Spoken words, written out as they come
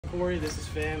Corey, this is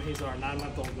Finn. He's our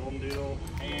 9-month-old golden doodle.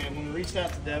 And when we reached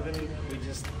out to Devon, we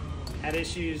just had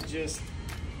issues just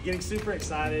getting super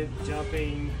excited,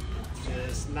 jumping,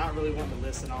 just not really wanting to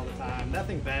listen all the time.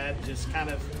 Nothing bad, just kind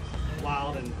of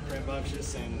wild and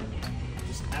rambunctious. And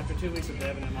just after 2 weeks with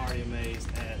Devon, I'm already amazed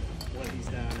at what he's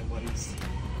done and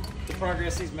the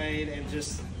progress he's made, and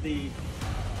just we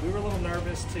were a little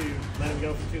nervous to let him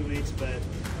go for 2 weeks, but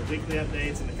the weekly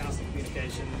updates and the constant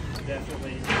communication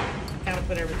definitely kind of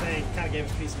put everything, kind of gave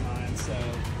us peace of mind. So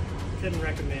couldn't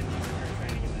recommend using